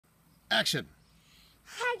Action.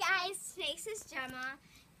 Hi guys, this is Gemma,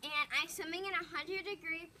 and I'm swimming in a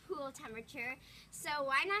 100-degree pool temperature, so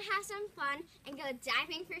why not have some fun and go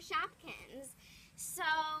diving for Shopkins? So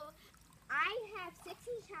I have 60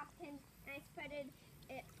 Shopkins, and I spreaded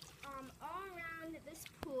it all around this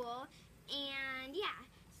pool, and yeah,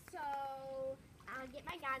 so I'll get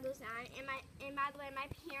my goggles on, and by the way, my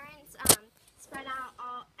parents spread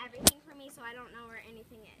out everything for me, so I don't know where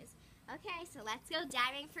anything is. Okay, so let's go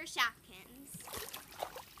diving for Shopkins.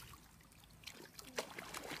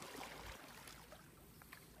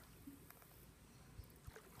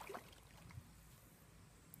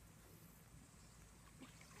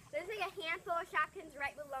 There's like a handful of Shopkins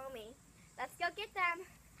right below me. Let's go get them.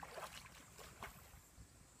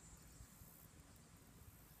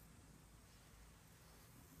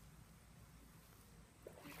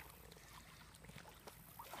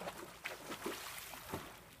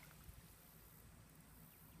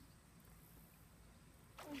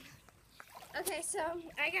 Okay, so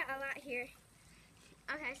I got a lot here.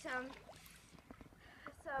 Okay, so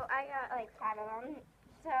I got like 5 of them.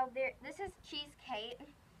 So this is Cheese Kate,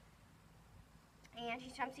 and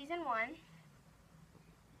she's from season 1.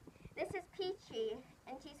 This is Peachy,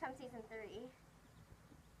 and she's from season 3.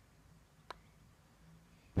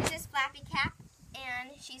 This is Flappy Cap,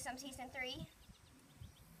 and she's from season 3.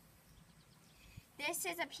 This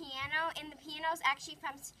is a piano, and the piano's actually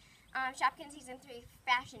from Shopkins season 3,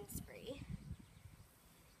 Fashion Spree.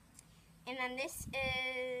 And then this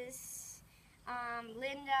is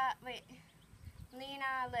Lena Litter.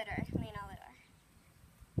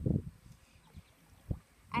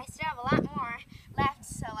 I still have a lot more left,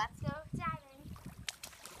 so let's go diving.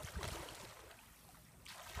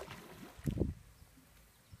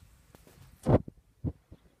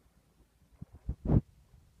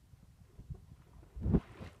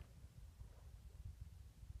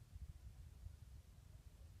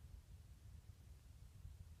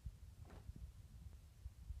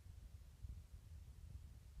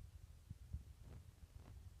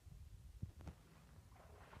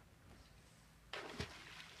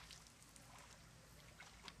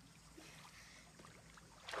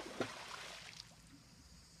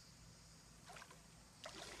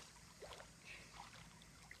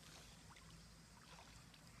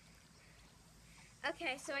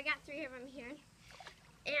 Okay, so I got 3 of them here.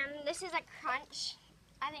 And this is a Crunch.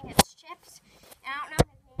 I think it's Chips. And I don't know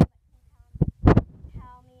his name, but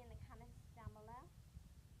tell me in the comments down below.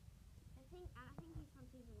 I think he's from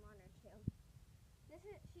season 1 or 2.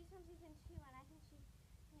 She's from season 2, and I think her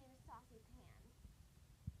name is Saucy Pan.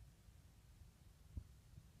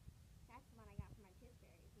 That's the one I got from my tooth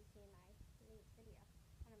fairy. If you see my latest video,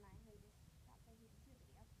 one of my latest Shopkins season 2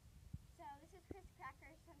 videos. So this is Chris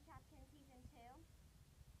Crackers from Shopkins season 2.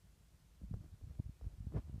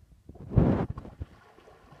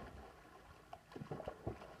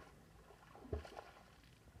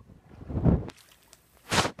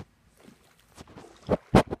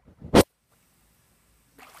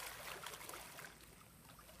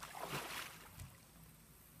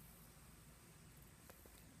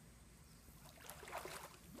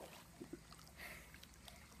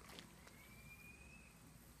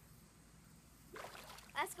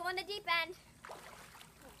 Let's go in the deep end.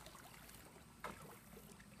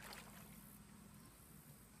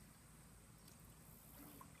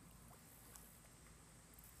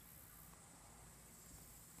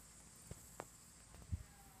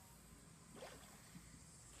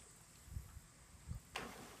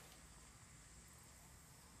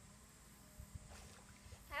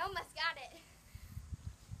 I almost got it.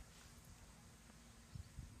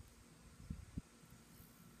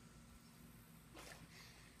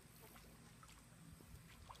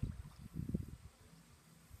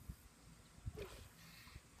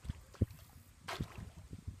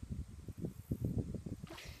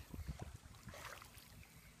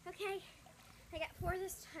 Okay, I got 4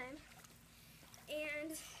 this time,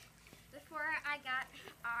 and the 4 I got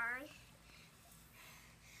are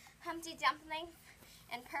Humpty Dumpling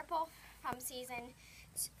and Purple from season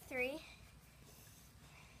 3,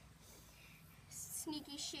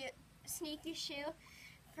 Sneaky Shoe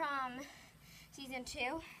from season 2.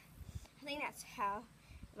 I think that's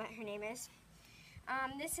what her name is.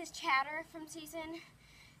 This is Chatter from season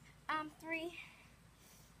 3.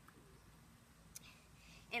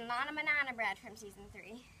 And Lana Banana Bread from season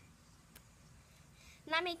 3.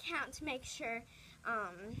 Let me count to make sure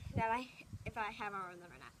if I have all of them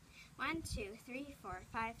or not. 1, 2, 3, 4,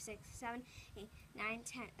 5, 6, 7, 8, 9,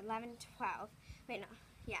 10, 11, 12. Wait, no.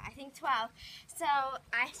 Yeah, I think 12. So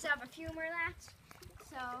I still have a few more left.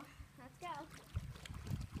 So let's go.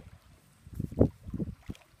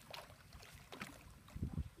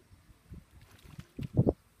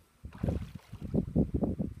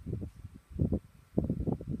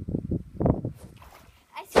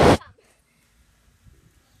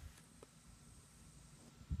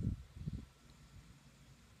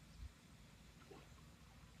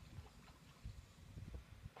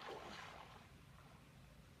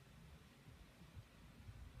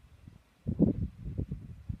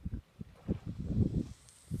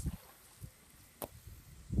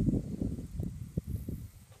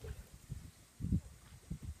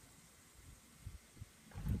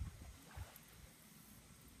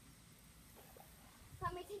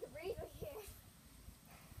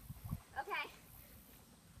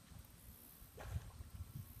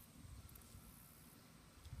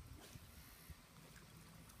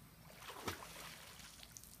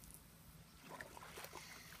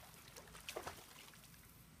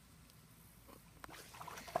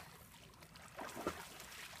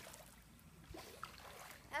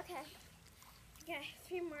 Okay,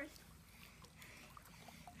 3 more.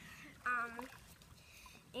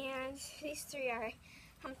 And these 3 are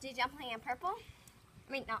Humpty Dumpling and purple.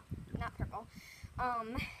 I mean, not purple.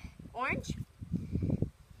 Orange.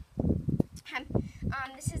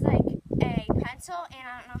 This is like a pencil, and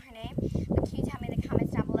I don't know her name, but can you tell me in the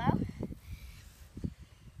comments down below?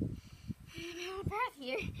 I'm out of breath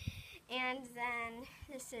here. And then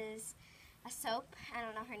this is a soap. I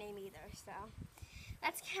don't know her name either, so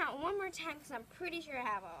let's count one more time because I'm pretty sure I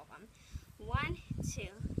have all of them. 1, 2,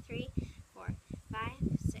 3, 4, 5,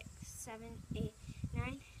 6, 7, 8,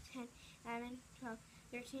 9, 10, 11, 12,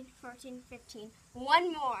 13, 14, 15.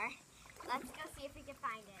 One more. Let's go see if we can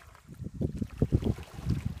find it.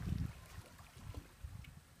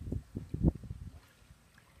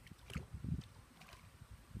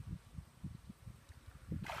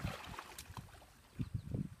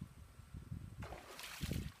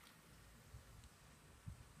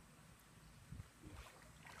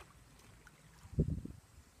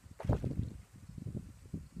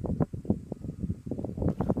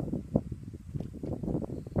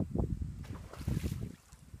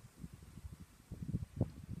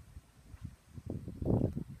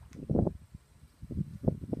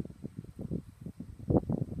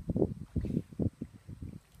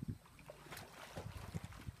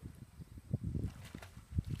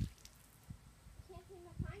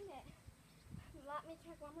 Let me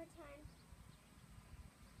check one more time.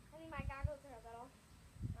 I think my goggles are a little,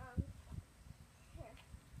 here.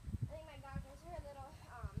 I think my goggles are a little,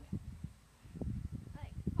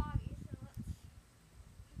 like foggy, so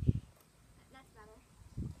that's better.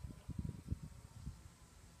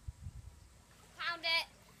 Found it.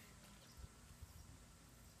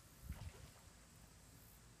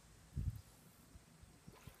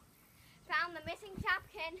 Found the missing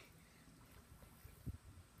Shopkin.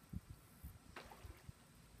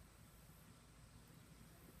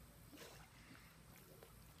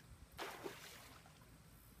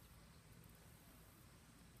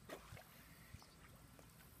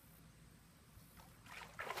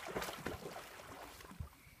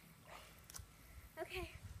 Okay,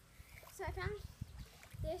 so I found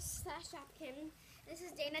this Shopkin. This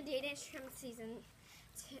is Dana Danish from season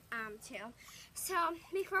 2. So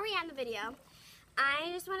before we end the video,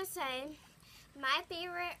 I just want to say my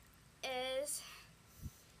favorite is,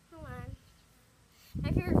 hold on,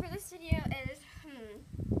 my favorite for this video is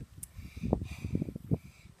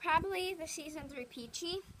probably the season 3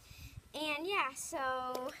 Peachy. And yeah,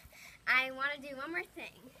 so I want to do one more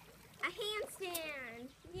thing. A handstand!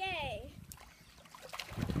 Yay!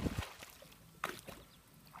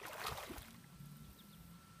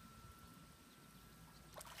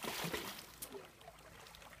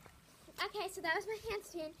 Okay, so that was my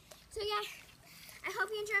handstand. So yeah, I hope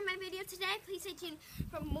you enjoyed my video today. Please stay tuned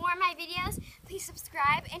for more of my videos. Please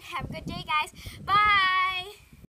subscribe and have a good day, guys. Bye!